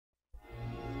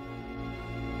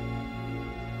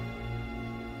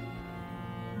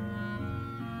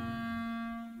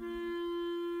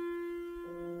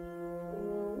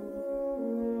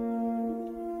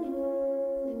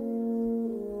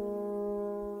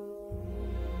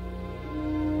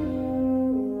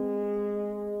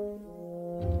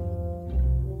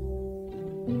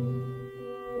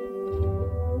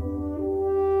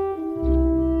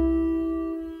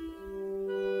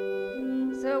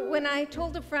I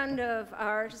told a friend of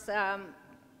ours,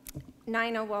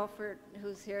 Nina Walford,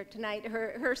 who's here tonight,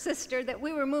 her sister, that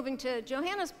we were moving to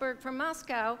Johannesburg from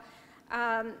Moscow,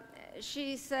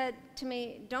 she said to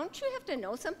me, "Don't you have to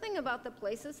know something about the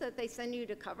places that they send you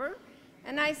to cover?"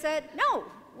 And I said, "No,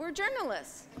 we're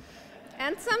journalists."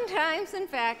 And sometimes, in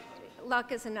fact,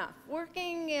 luck is enough.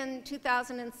 Working in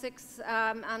 2006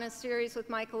 on a series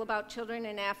with Michael about children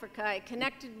in Africa, I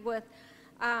connected with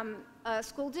a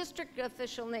school district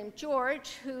official named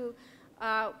George, who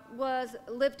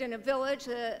lived in a village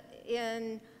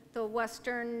in the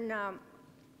western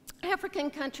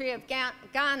African country of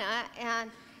Ghana,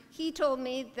 and he told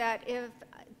me that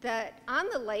on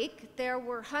the lake there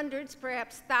were hundreds,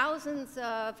 perhaps thousands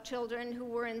of children who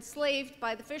were enslaved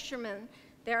by the fishermen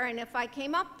there, and if I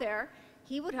came up there,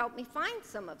 he would help me find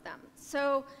some of them.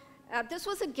 So this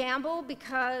was a gamble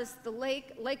because the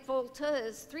Lake Volta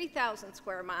is 3,000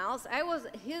 square miles.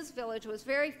 His village was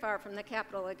very far from the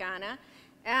capital of Ghana,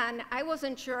 and I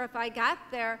wasn't sure if I got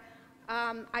there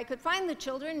I could find the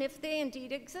children if they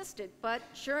indeed existed. But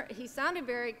sure, he sounded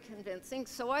very convincing,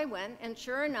 so I went, and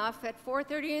sure enough, at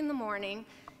 4:30 in the morning,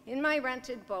 from my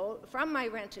rented boat,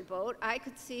 I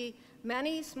could see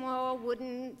many small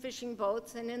wooden fishing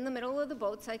boats, and in the middle of the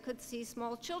boats, I could see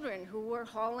small children who were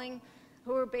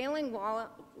bailing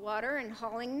water and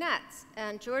hauling nets.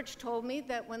 And George told me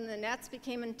that when the nets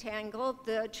became entangled,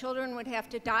 the children would have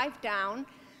to dive down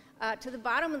to the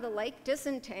bottom of the lake,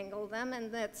 disentangle them,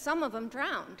 and that some of them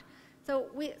drowned. So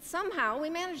somehow we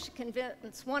managed to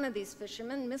convince one of these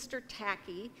fishermen, Mr.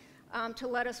 Tacky, to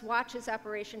let us watch his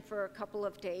operation for a couple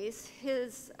of days.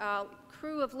 His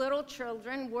crew of little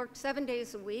children worked 7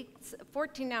 days a week,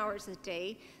 14 hours a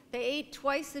day. They ate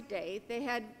twice a day. They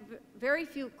had very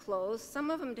few clothes.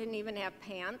 Some of them didn't even have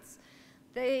pants.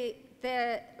 The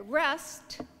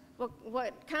rest,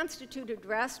 what constituted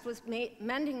rest, was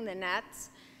mending the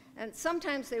nets. And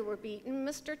sometimes they were beaten.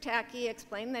 Mr. Tacky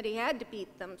explained that he had to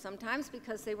beat them sometimes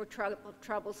because they were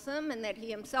troublesome, and that he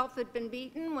himself had been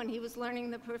beaten when he was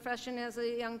learning the profession as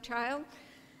a young child.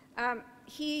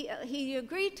 He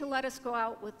agreed to let us go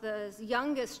out with the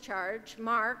youngest charge,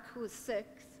 Mark, who was 6.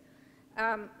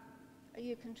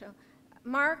 You can show.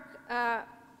 Mark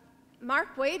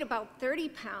weighed about 30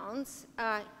 pounds.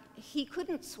 He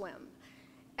couldn't swim.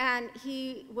 And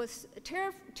he was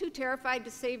too terrified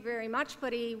to say very much,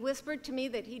 but he whispered to me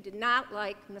that he did not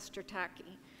like Mr.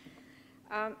 Tacky.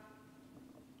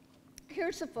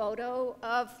 Here's a photo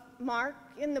of Mark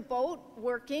in the boat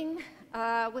working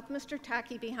with Mr.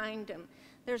 Tacky behind him.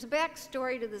 There's a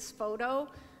backstory to this photo.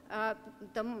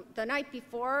 The night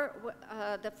before,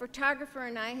 the photographer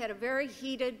and I had a very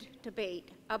heated debate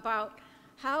about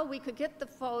how we could get the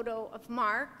photo of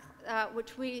Mark,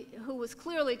 who was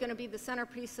clearly going to be the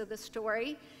centerpiece of the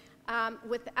story,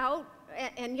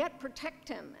 and yet protect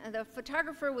him. And the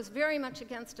photographer was very much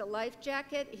against a life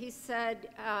jacket. He said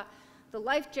the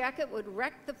life jacket would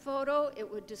wreck the photo, it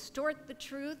would distort the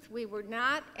truth. We were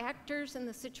not actors in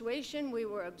the situation, we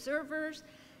were observers.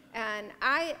 And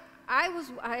I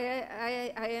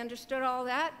understood all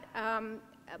that,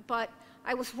 but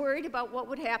I was worried about what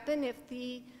would happen if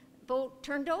the boat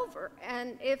turned over.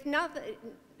 And if nothing,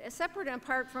 separate and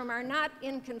apart from our not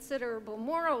inconsiderable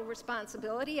moral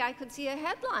responsibility, I could see a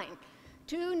headline.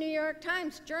 2 New York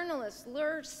Times journalists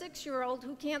lure 6-year-old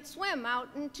who can't swim out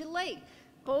into lake.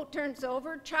 Boat turns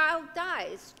over, child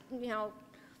dies. You know,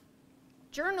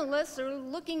 journalists are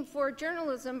looking for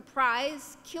journalism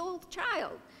prize, killed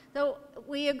child. So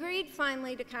we agreed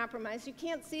finally to compromise. You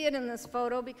can't see it in this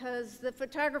photo because the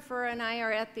photographer and I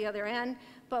are at the other end,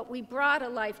 but we brought a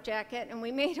life jacket and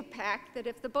we made a pact that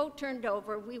if the boat turned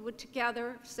over, we would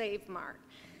together save Mark.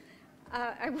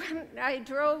 I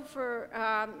drove for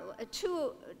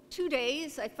 2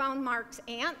 days. I found Mark's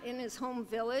aunt in his home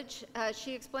village.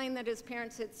 She explained that his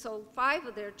parents had sold 5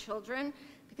 of their children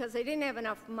because they didn't have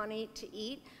enough money to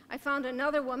eat. I found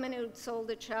another woman who'd sold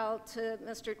a child to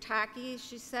Mr. Tacky.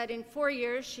 She said in 4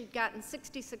 years she'd gotten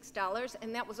 $66,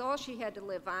 and that was all she had to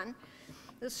live on.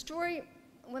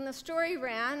 When the story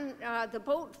ran, the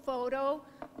boat photo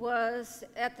was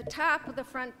at the top of the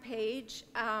front page,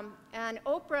 and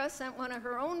Oprah sent one of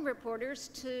her own reporters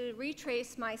to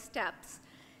retrace my steps.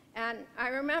 And I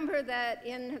remember that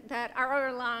in that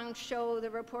hour-long show, the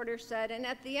reporter said, "And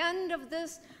at the end of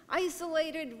this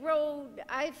isolated road,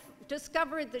 I've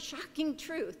discovered the shocking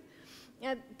truth."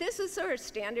 This is sort of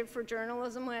standard for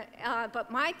journalism,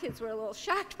 but my kids were a little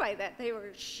shocked by that.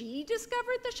 She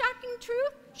discovered the shocking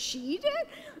truth? She did?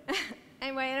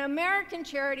 Anyway, an American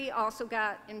charity also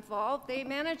got involved. They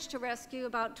managed to rescue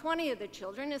about 20 of the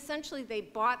children. Essentially, they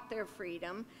bought their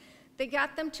freedom. They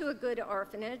got them to a good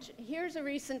orphanage. Here's a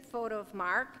recent photo of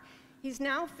Mark. He's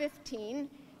now 15.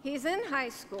 He's in high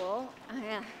school.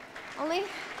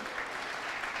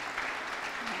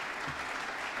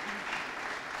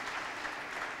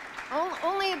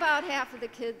 Only about half of the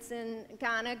kids in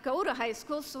Ghana go to high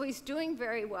school, so he's doing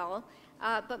very well.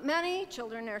 But many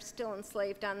children are still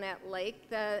enslaved on that lake.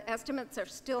 The estimates are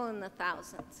still in the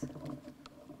thousands.